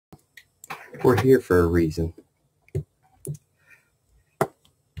We're here for a reason.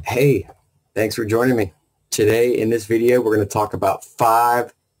 Hey, thanks for joining me. Today in this video, we're going to talk about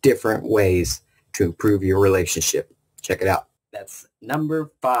 5 different ways to improve your relationship. Check it out. That's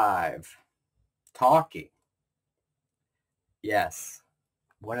number 5, talking. Yes,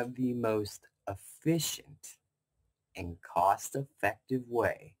 one of the most efficient and cost-effective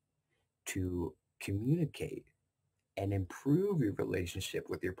way to communicate and improve your relationship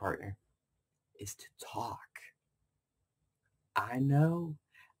with your partner is to talk. I know,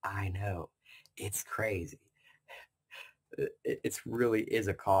 it's crazy. It really is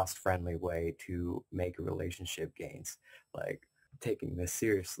a cost-friendly way to make a relationship gains. Like, taking this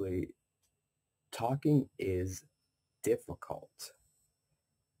seriously, talking is difficult.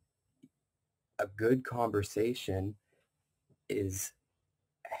 A good conversation is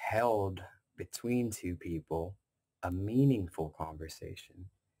held between two people, a meaningful conversation.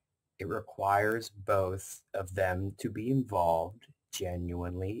 It requires both of them to be involved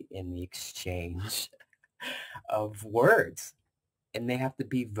genuinely in the exchange of words, and they have to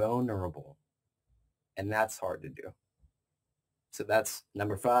be vulnerable, and that's hard to do. So that's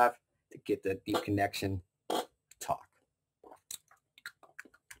number 5, to get that deep connection, talk.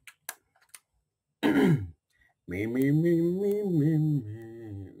 Me.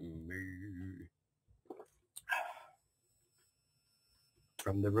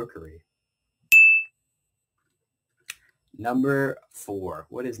 From the Rookery. Number 4.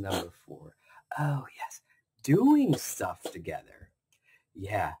 What is number 4? Oh, yes. Doing stuff together.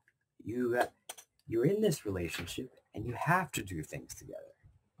 Yeah, you're in this relationship and you have to do things together.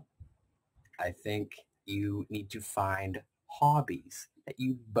 I think you need to find hobbies that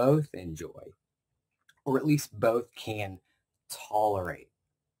you both enjoy, or at least both can tolerate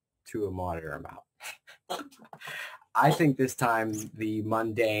to a moderate amount. I think this time the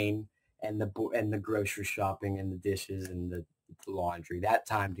mundane and the grocery shopping and the dishes and the laundry, that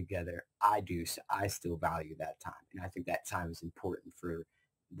time together, I still value that time, and I think that time is important for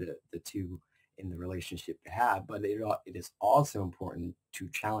the two in the relationship to have. But it is also important to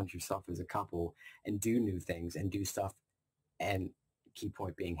challenge yourself as a couple and do new things and do stuff, and key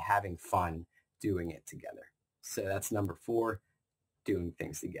point being having fun doing it together. So that's number 4, doing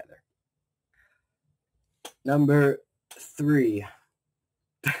things together. Number 3.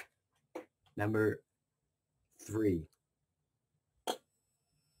 Number 3.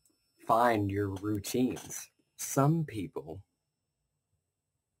 Find your routines. Some people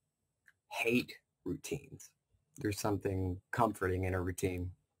hate routines. There's something comforting in a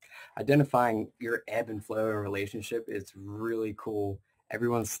routine. Identifying your ebb and flow in a relationship is really cool.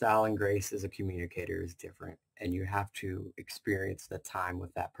 Everyone's style and grace as a communicator is different, and you have to experience the time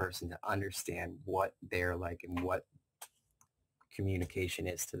with that person to understand what they're like and what communication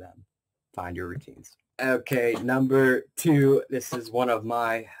is to them. Find your routines. Okay, number 2. This is one of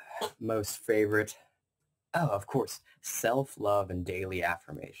my most favorite. Oh, of course, self-love and daily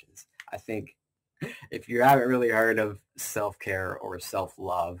affirmations. I think if you haven't really heard of self-care or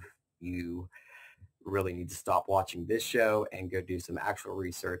self-love, you really need to stop watching this show and go do some actual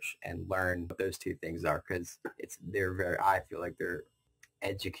research and learn what those 2 things are, because I feel like they're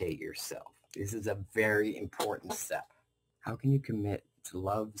educate yourself. This is a very important step. How can you commit to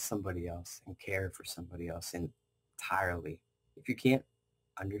love somebody else and care for somebody else entirely if you can't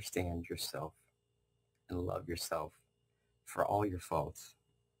understand yourself and love yourself for all your faults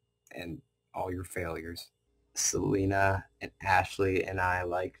and all your failures? Selena and Ashley and I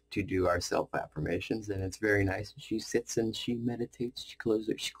like to do our self-affirmations, and it's very nice. She sits and she meditates. She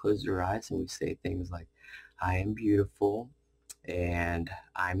closes her eyes, and we say things like, I am beautiful and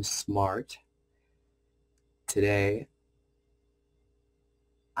I'm smart. Today,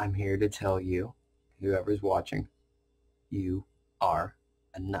 I'm here to tell you, whoever's watching, you are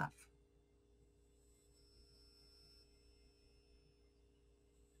enough.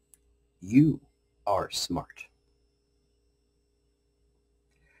 You are smart.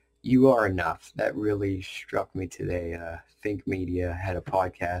 You are enough. That really struck me today. Think Media had a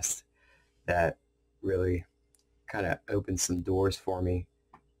podcast that really kind of opened some doors for me.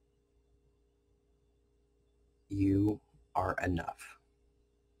 You are enough.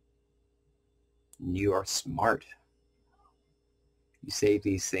 You are smart. You say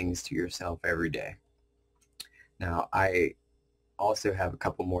these things to yourself every day. Now, I also have a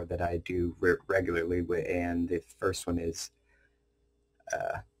couple more that I do regularly, and the first one is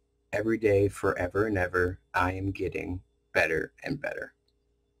every day, forever and ever, I am getting better and better.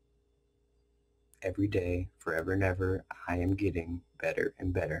 Every day, forever and ever, I am getting better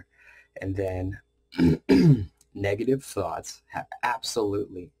and better. And then negative thoughts have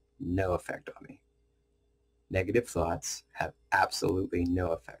absolutely no effect on me. Negative thoughts have absolutely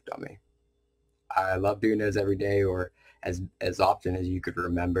no effect on me. I love doing those every day, or as often as you could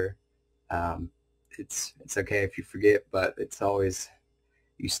remember. Um, it's okay if you forget, but it's always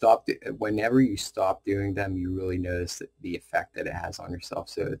whenever you stop doing them, you really notice the effect that it has on yourself.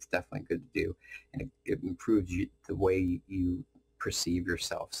 So it's definitely good to do, and it improves the way you perceive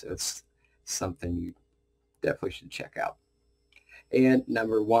yourself. So it's something you definitely should check out. And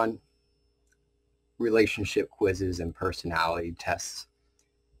number one, relationship quizzes and personality tests.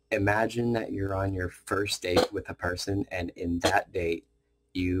 Imagine that you're on your first date with a person, and in that date,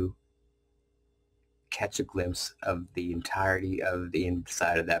 you catch a glimpse of the entirety of the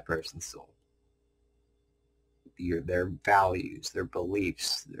inside of that person's soul. Their values, their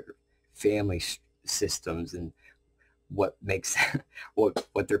beliefs, their family systems, and what makes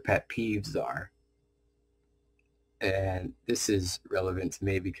what their pet peeves are. And this is relevant to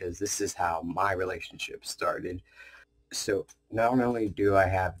me because this is how my relationship started. So not only do I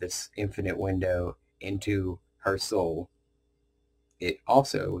have this infinite window into her soul, it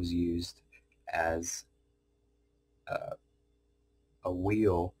also was used as a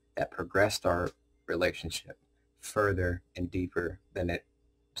wheel that progressed our relationship further and deeper than it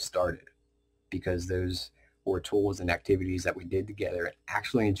started, because those were tools and activities that we did together and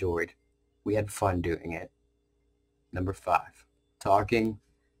actually enjoyed. We had fun doing it. Number 5, talking.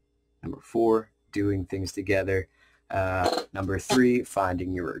 Number 4, doing things together. Number 3,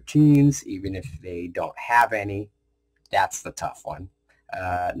 finding your routines, even if they don't have any. That's the tough one.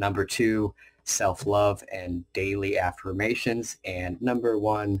 Number 2, self-love and daily affirmations. And number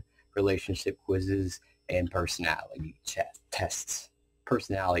 1, relationship quizzes and personality tests.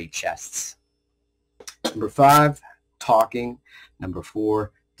 Personality tests. Number 5, talking. Number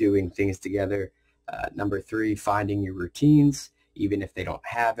 4, doing things together. Number 3, finding your routines, even if they don't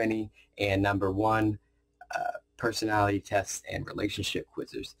have any. And number 1, personality tests and relationship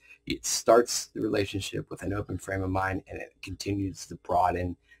quizzes. It starts the relationship with an open frame of mind, and it continues to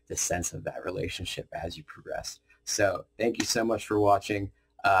broaden the sense of that relationship as you progress. So thank you so much for watching.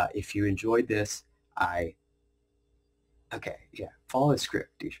 If you enjoyed this, follow the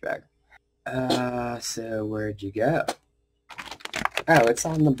script, douchebag. So where'd you go? Oh, it's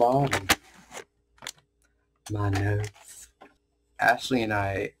on the bottom. My notes. Ashley and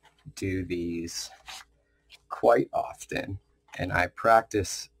I do these quite often, and I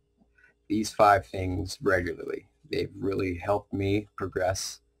practice these 5 things regularly. They've really helped me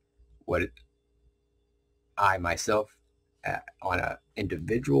progress what I myself on an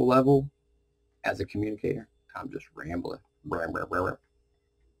individual level as a communicator. I'm just rambling.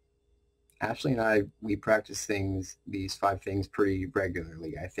 Ashley and I, we practice these 5 things pretty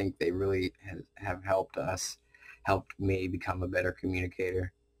regularly. I think they really have helped me become a better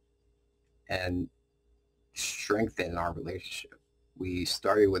communicator and strengthen our relationship. We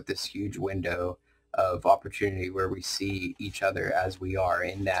started with this huge window of opportunity where we see each other as we are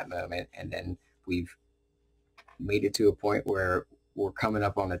in that moment, and then we've made it to a point where we're coming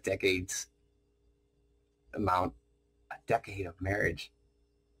up on a decade of marriage.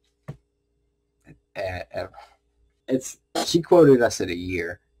 She quoted us at a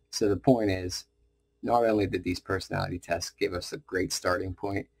year. So the point is, not only did these personality tests give us a great starting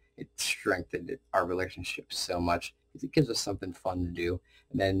point, it strengthened our relationship so much because it gives us something fun to do.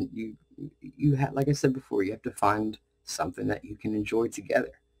 And then you have, like I said before, you have to find something that you can enjoy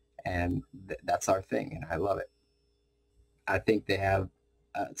together. And that's our thing, and I love it. I think they have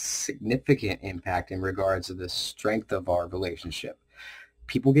a significant impact in regards to the strength of our relationship.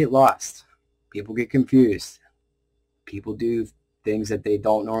 People get lost. People get confused. People do things that they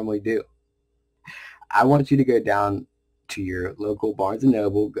don't normally do. I want you to go down to your local Barnes &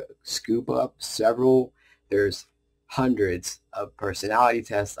 Noble, go scoop up several. There's hundreds of personality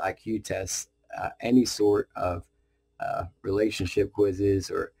tests, IQ tests, any sort of relationship quizzes,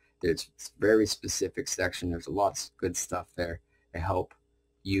 or there's very specific section. There's a lot of good stuff there to help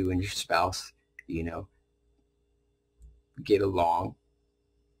you and your spouse, get along,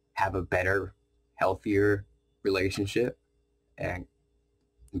 have a better, healthier relationship, and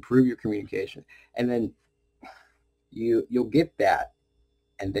improve your communication. And then you'll get that,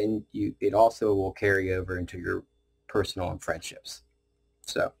 and then it also will carry over into your personal and friendships.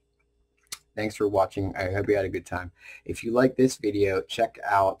 So thanks for watching. I hope you had a good time. If you like this video, check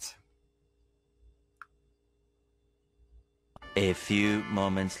out a few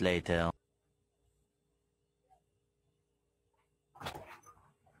moments later.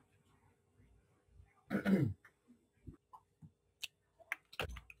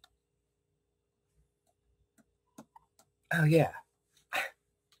 Oh yeah,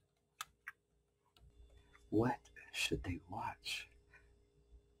 What should they watch?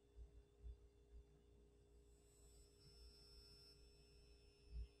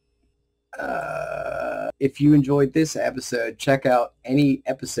 If you enjoyed this episode, check out any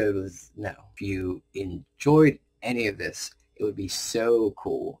episode with no. If you enjoyed any of this, it would be so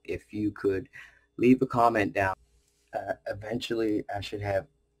cool if you could leave a comment down. Eventually, I should have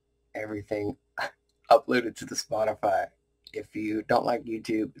everything uploaded to the Spotify. If you don't like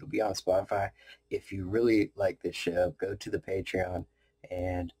YouTube, it'll be on Spotify. If you really like this show, go to the Patreon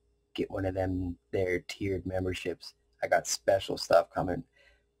and get one of them their tiered memberships. I got special stuff coming,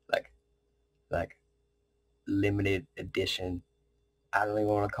 like limited edition. I don't even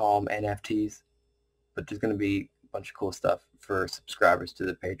want to call them NFTs, but there's going to be a bunch of cool stuff for subscribers to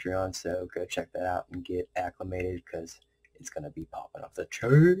the Patreon. So go check that out and get acclimated because it's going to be popping off the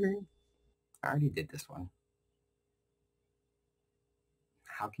chain. I already did this one.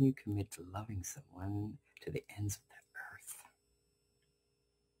 How can you commit to loving someone to the ends of the earth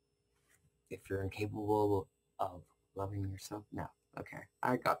if you're incapable of loving yourself? No. Okay,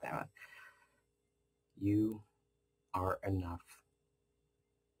 I got that one. You are enough.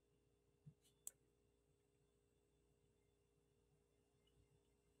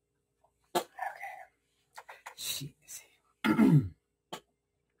 Okay. Jeez.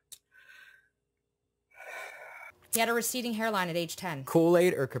 He had a receding hairline at age 10.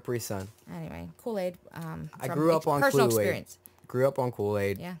 Kool-Aid or Capri Sun? Anyway, Kool-Aid. I grew up on personal Kool-Aid. experience. Grew up on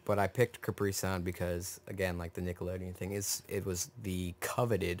Kool-Aid, Yeah. but I picked Capri Sun because, again, like the Nickelodeon thing, it was the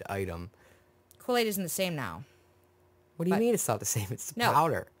coveted item. Kool-Aid isn't the same now. What do you mean it's not the same? It's No.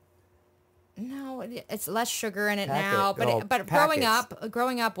 powder. No, it's less sugar in it Packet. now. Oh, But packets.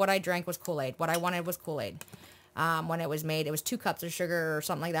 growing up, what I drank was Kool-Aid. What I wanted was Kool-Aid. When it was made, it was 2 cups of sugar or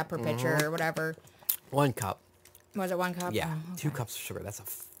something like that per pitcher or whatever. 1 cup. Was it 1 cup? Yeah, Oh, 2 okay. cups of sugar. That's a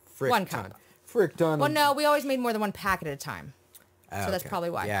frick 1 ton. cup. Frick ton. Well, no, we always made more than 1 packet at a time. Oh, So that's okay. probably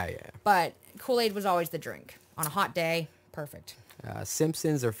why. Yeah. But Kool-Aid was always the drink. On a hot day, perfect.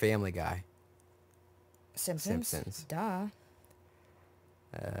 Simpsons or Family Guy? Simpsons. Duh.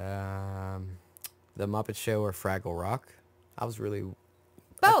 The Muppet Show or Fraggle Rock? I was really...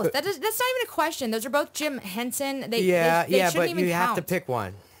 Both. That's not even a question. Those are both Jim Henson. They yeah, shouldn't but even you have to count. pick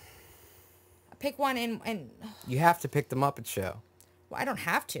one. Pick one and You have to pick the Muppet Show. well, I don't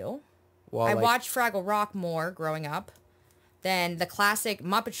have to. Well, I like, watched Fraggle Rock more growing up. Then the classic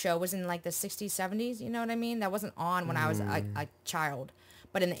Muppet Show was in like the 60s, 70s. You know what I mean? That wasn't on when I was a child.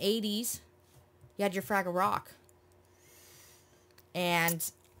 But in the 80s, you had your Fraggle Rock. And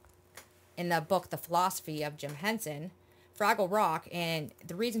in the book, The Philosophy of Jim Henson, Fraggle Rock, and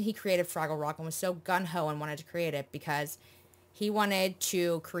the reason he created Fraggle Rock and was so gung-ho and wanted to create it because he wanted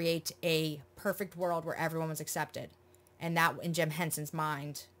to create a perfect world where everyone was accepted. And that, in Jim Henson's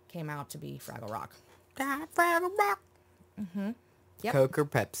mind, came out to be Fraggle Rock. Fraggle Rock. Yep. Coke or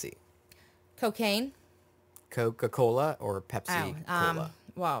Pepsi? Cocaine. Coca-Cola or Pepsi Cola?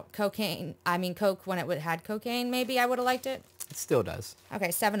 Well, cocaine. I mean, Coke, when it had cocaine, maybe I would have liked it. It still does. Okay,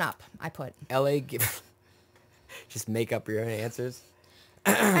 7-Up, I put. Just make up your own answers.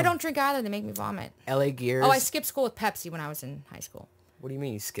 I don't drink either. They make me vomit. LA Gears. Oh, I skipped school with Pepsi when I was in high school. What do you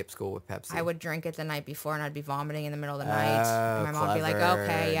mean you skip school with Pepsi? I would drink it the night before, and I'd be vomiting in the middle of the night. And my mom would be like, clever.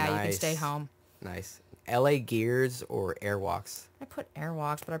 okay, yeah, you can Nice. stay home. Nice. LA Gears or Airwalks? I put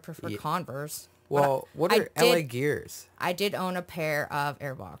Airwalks, but I prefer Converse. Well, what are LA Gears? I did own a pair of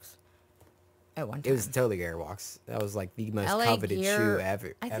Airwalks at one time. It was totally Airwalks. That was like the most LA coveted Gear, shoe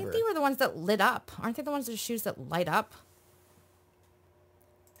ever. I think they were the ones that lit up. Aren't they the ones that shoes that light up?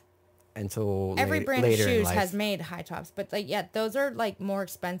 Until Every brand of later in shoes life. has made high tops, but like those are like more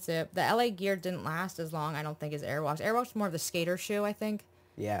expensive. The LA Gear didn't last as long, I don't think, as Airwalks. Airwalks is more of the skater shoe, I think.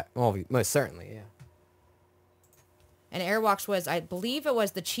 Yeah, well, most certainly, yeah. And Airwalks was, I believe it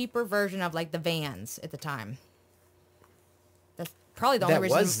was the cheaper version of like the Vans at the time. That's probably the only That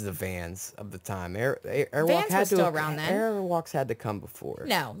reason. was the Vans of the time. Airwalk Vans had was to still have- around then. Airwalks had to come before.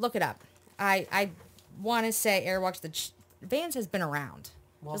 No, look it up. I want to say Airwalks. Vans has been around.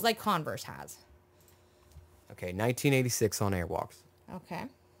 Just like Converse has. Okay, 1986 on Airwalks. Okay.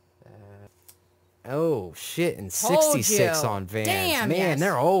 Oh, shit, and Told 66 you. on Vans. Damn, Man, yes.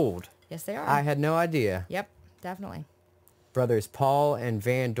 they're old. Yes, they are. I had no idea. Yep, definitely. Brothers Paul and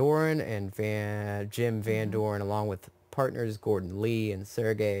Van Doren and Jim Van Doren, along with partners Gordon Lee and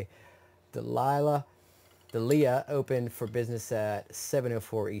Sergey Delia, opened for business at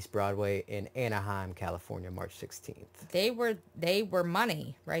 704 East Broadway in Anaheim, California, March 16th. They were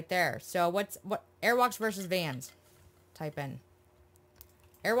money right there. So what Airwalks versus Vans? Type in.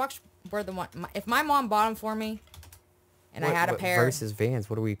 Airwalks were the one. If my mom bought them for me, and I had a pair versus Vans.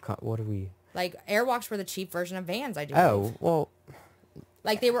 What do we? Like, Airwalks were the cheap version of Vans, I do Oh, believe. well,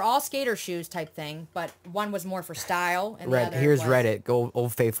 Like, they were all skater shoes type thing, but one was more for style, and the other Here's was... Reddit. Go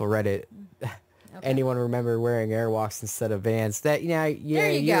Old Faithful Reddit. Okay. Anyone remember wearing Airwalks instead of Vans? That yeah, There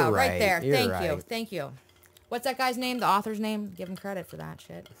you you're go, right right. there. You're Thank right. you, thank you. What's that guy's name? The author's name? Give him credit for that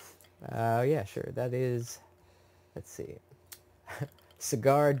shit. Yeah, sure. That is. Let's see.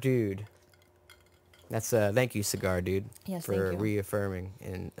 Cigar Dude. That's thank you, Cigar Dude, Yes, for thank you. reaffirming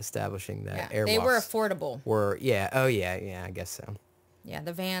and establishing that Yeah, Airwalks they were affordable. were yeah, I guess so. Yeah,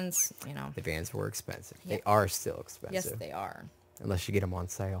 the Vans, you know. The Vans were expensive. Yeah. They are still expensive. Yes, they are. Unless you get them on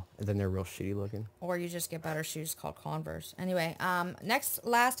sale, and then they're real shitty looking. Or you just get better shoes called Converse. Anyway,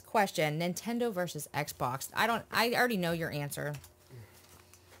 last question. Nintendo versus Xbox. I already know your answer.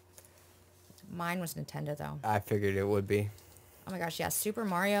 Mine was Nintendo, though. I figured it would be. Oh my gosh, yeah. Super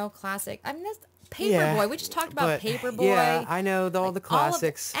Mario Classic. I mean, that's Paperboy. Yeah, We just talked about Paperboy. Yeah, I know all the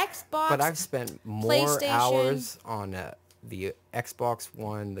classics. All of Xbox. But I've spent more PlayStation. hours on the Xbox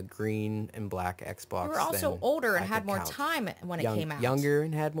One, the green and black Xbox. You were also than older and I had could more count. time when it came out. Younger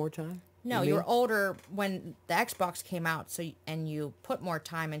and had more time? No, you you were mean? older when the Xbox came out, and you put more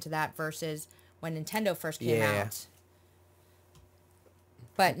time into that versus when Nintendo first came Yeah. out.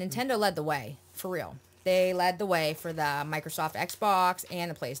 But Nintendo led the way, for real. They led the way for the Microsoft Xbox and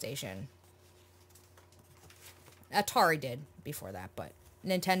the PlayStation. Atari did before that, but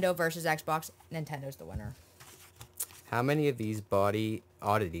Nintendo versus Xbox, Nintendo's the winner. How many of these body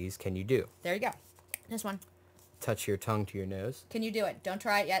oddities can you do? There you go. This one. Touch your tongue to your nose? Can you do it? Don't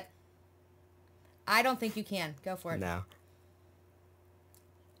try it yet. I don't think you can. Go for it. No.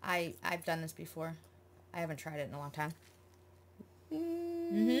 I've done this before. I haven't tried it in a long time.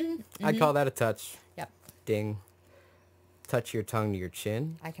 I'd call that a touch. Yep. Ding. Touch your tongue to your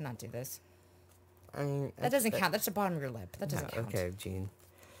chin? I cannot do this. I mean, That doesn't count. That's the bottom of your lip. That doesn't count. Okay, Gene.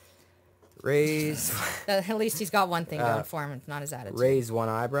 Raise At least he's got one thing going for him. It's not his attitude. raise one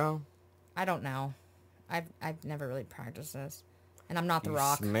eyebrow. I don't know. I've never really practiced this. And I'm not The You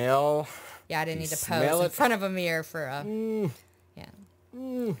Rock. Smell. Yeah, I didn't you need to smell pose in it? front of a mirror for a... Yeah.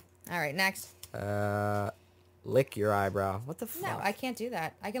 All right, next. Lick your eyebrow. What the fuck? No, I can't do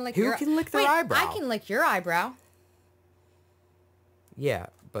that. I can lick Who your... can lick their Wait, eyebrow? I can lick your eyebrow. Yeah,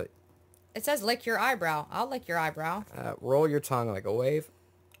 but It says lick your eyebrow. I'll lick your eyebrow. roll your tongue like a wave.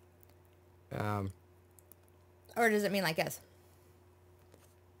 Or does it mean like this?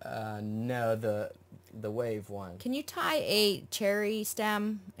 No, the wave one. Can you tie a cherry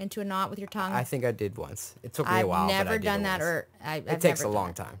stem into a knot with your tongue? I think I did once. It took me I've a while. never but I did done it that, once. or I've It takes never a done long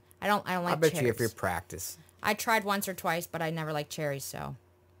it. time. I don't like I bet cherries. you if you practice. I tried once or twice, but I never liked cherries, so.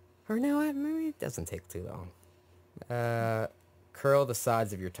 Or no, maybe it doesn't take too long. Curl the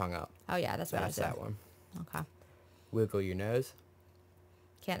sides of your tongue up. Oh yeah, that's what That's I said. that one. Okay. Wiggle your nose.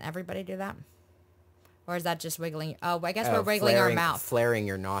 Can't everybody do that? Or is that just wiggling? Oh, I guess we're wiggling flaring, our mouth. Flaring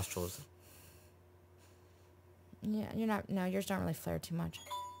your nostrils. Yeah, you're not. No, yours don't really flare too much.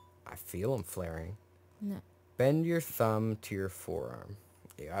 I feel them flaring. No. Bend your thumb to your forearm.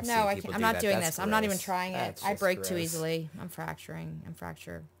 Yeah, I've No, seen I people can't. I'm do not that. doing That's this. I'm not even gross. trying it. That's I just break too gross. easily. I'm fracturing. I'm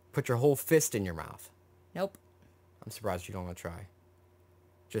fractured. Put your whole fist in your mouth. Nope. I'm surprised you don't want to try.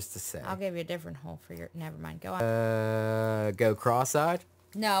 Just to say. I'll give you a different hole for your... Never mind. Go on. Go cross-eyed?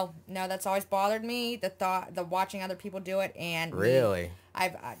 No, that's always bothered me. The watching other people do it, and Really?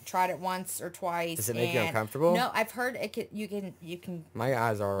 I've tried it once or twice. Does it make you and- uncomfortable? No, I've heard it. You can My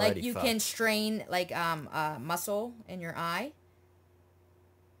eyes are already like you fucked. can strain like muscle in your eye,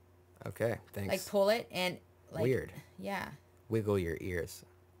 Okay, thanks. like pull it and like Weird. Yeah, Wiggle your ears.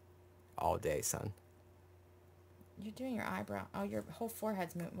 All day, son. you're doing your eyebrow. Oh, your whole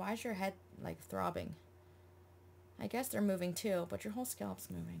forehead's moving. Why is your head like throbbing? I guess they're moving too, but your whole scalp's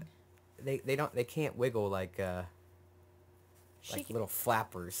moving. They can't wiggle like She, little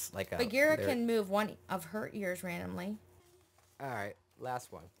flappers like Bagheera they're- can move one of her ears randomly. All right,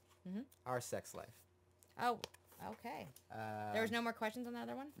 last one. Mm-hmm. Our sex life. Oh, okay. There was no more questions on the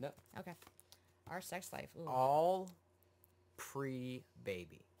other one? No. Okay. Our sex life. Ooh. All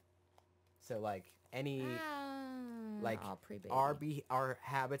pre-baby. So like any like all pre-baby. our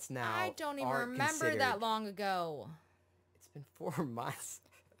habits now. I don't even aren't remember that considered- long ago. It's been 4 months.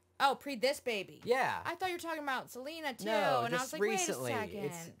 Oh, pre this baby. Yeah. I thought you were talking about Selena too, No, and I just was like, recently. wait a second.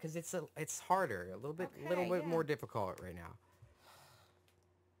 It's because it's harder, a little bit Okay, yeah. more difficult right now.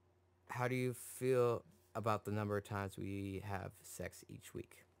 How do you feel about the number of times we have sex each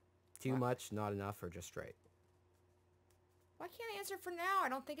week? Too much, not enough, or just right? Why can't I answer for now? I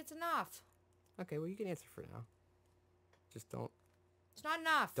don't think it's enough. Okay, well you can answer for now. Just It's not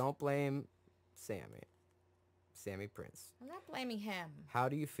enough. don't blame Sammy. Sammy Prince. I'm not blaming him. How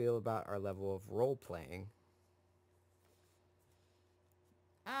do you feel about our level of role playing?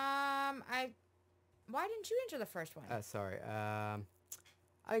 Why didn't you answer the first one? Sorry. I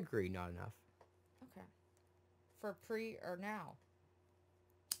agree, not enough. Okay. For pre or now?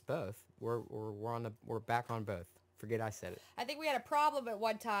 Both. We're back on both. Forget I said it. I think we had a problem at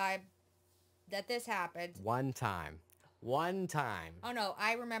one time that this happened. One time. Oh no,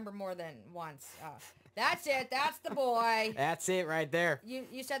 I remember more than once. That's it. That's the boy. That's it right there.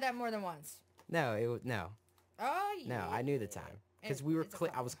 You said that more than once. No. Oh yeah. No, I knew the time because we were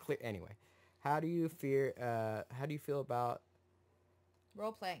clear. I was clear anyway. How do you feel about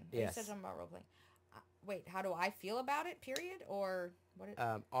role playing? Yes. You said something about role playing. Wait, how do I feel about it? Period, or what?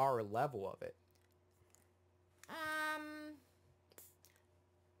 Our level of it.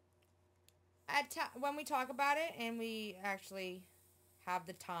 When we talk about it and we actually have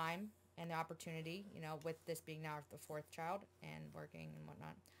the time and the opportunity, you know, with this being now the fourth child and working and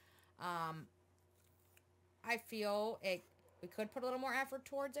whatnot, I feel we could put a little more effort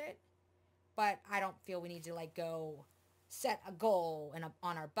towards it, but I don't feel we need to like go set a goal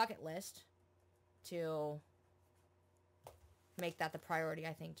on our bucket list to make that the priority.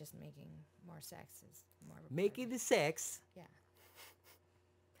 I think just making more sex is more of a Making the sex. Yeah.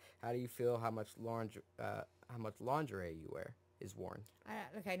 How do you feel? How much lingerie you wear is worn?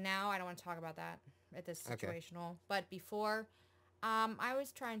 Okay, now I don't want to talk about that at this situational. But before, I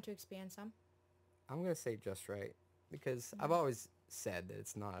was trying to expand some. I'm gonna say just right because I've always said that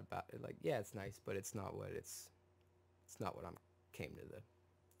it's not about like it's nice, but it's not what it's not what I came to the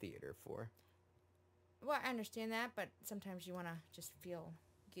theater for. Well, I understand that, but sometimes you want to just feel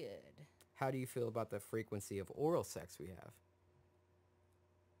good. How do you feel about the frequency of oral sex we have?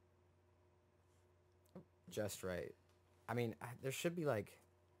 Just right. I mean, there should be like,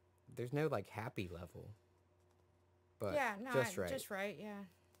 there's no like happy level. But yeah, no, just right. Just right, yeah.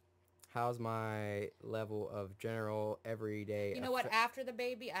 How's my level of general everyday? You know what? After the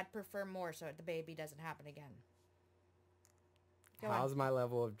baby, I'd prefer more so the baby doesn't happen again. How's my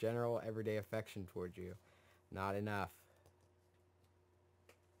level of general everyday affection towards you? Not enough.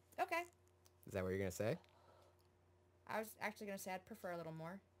 Okay. Is that what you're gonna say? I was actually gonna say I'd prefer a little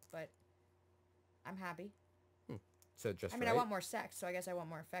more, but I'm happy. So just. I mean, I want more sex, so I guess I want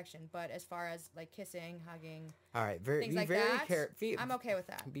more affection. But as far as like kissing, hugging, all right, things like that, I'm okay with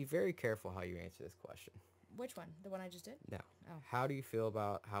that. Be very careful how you answer this question. Which one? The one I just did? No. Oh. How do you feel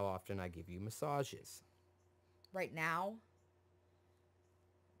about how often I give you massages? Right now?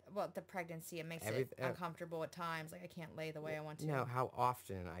 Well, the pregnancy, it makes it uncomfortable at times. Like, I can't lay the way I want to. No, how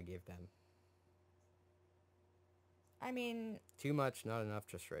often I give them? I mean... Too much, not enough,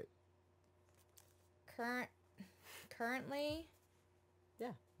 just right. Currently?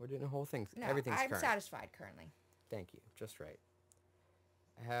 Yeah, we're doing the whole thing. No, Everything's I'm current. satisfied currently. Thank you, just right.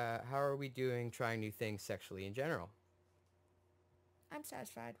 How are we doing trying new things sexually in general? I'm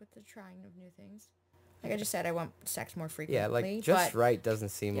satisfied with the trying of new things. Like I just said, I want sex more frequently. Yeah, like just right doesn't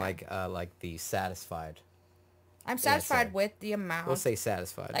seem like the satisfied. I'm satisfied with the amount. We'll say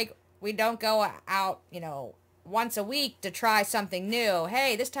satisfied. Like we don't go out, once a week to try something new.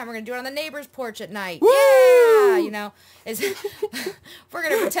 Hey, this time we're gonna do it on the neighbor's porch at night. Woo! Yeah, we're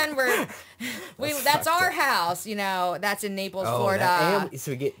gonna pretend that's our house. That's in Naples, Florida.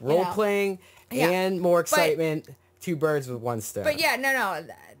 So we get role playing and more excitement. Two birds with one stone. But yeah, no,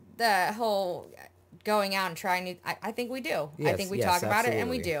 the whole going out and trying new. I think we do. Yes, I think we talk about it and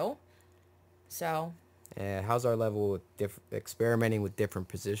we do. So. How's our level with experimenting with different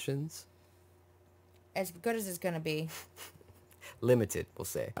positions? As good as it's gonna be. Limited, we'll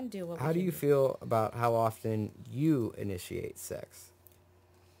say. How do you feel about how often you initiate sex?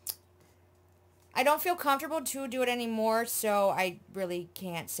 I don't feel comfortable to do it anymore, so I really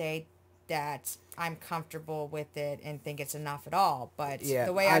can't say that I'm comfortable with it and think it's enough at all. But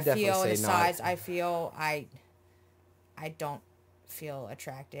the way I feel and the size I feel, I don't feel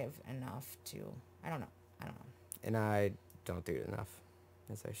attractive enough to. I don't know. And I don't do it enough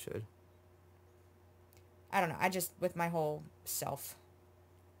as I should. I don't know. I just, with my whole self,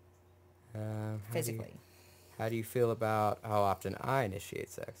 physically. How do you feel about how often I initiate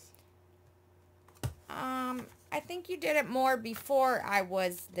sex? I think you did it more before I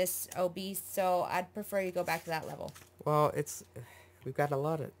was this obese, so I'd prefer you go back to that level. Well, we've got a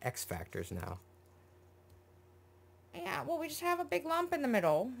lot of X factors now. Yeah, well, we just have a big lump in the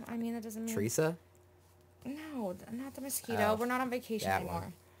middle. I mean, that doesn't mean... Teresa? No, not the mosquito. We're not on vacation anymore.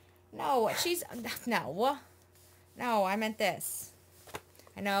 One. No, she's... No. No, I meant this.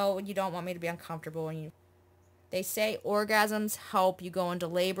 I know you don't want me to be uncomfortable. They say orgasms help you go into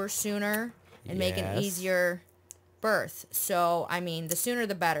labor sooner and make an easier birth. So, I mean, the sooner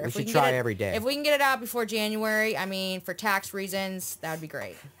the better. We should can try get it, every day. If we can get it out before January, I mean, for tax reasons, that would be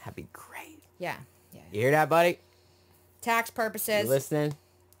great. That'd be great. Yeah. Yeah. You hear that, buddy? Tax purposes. You listening?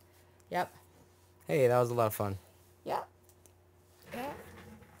 Yep. Hey, that was a lot of fun. Yep. Yep.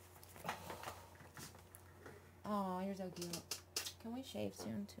 Oh, you're so cute. Can we shave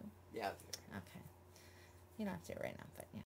soon, too? Yeah. Okay. You don't have to do it right now, but yeah.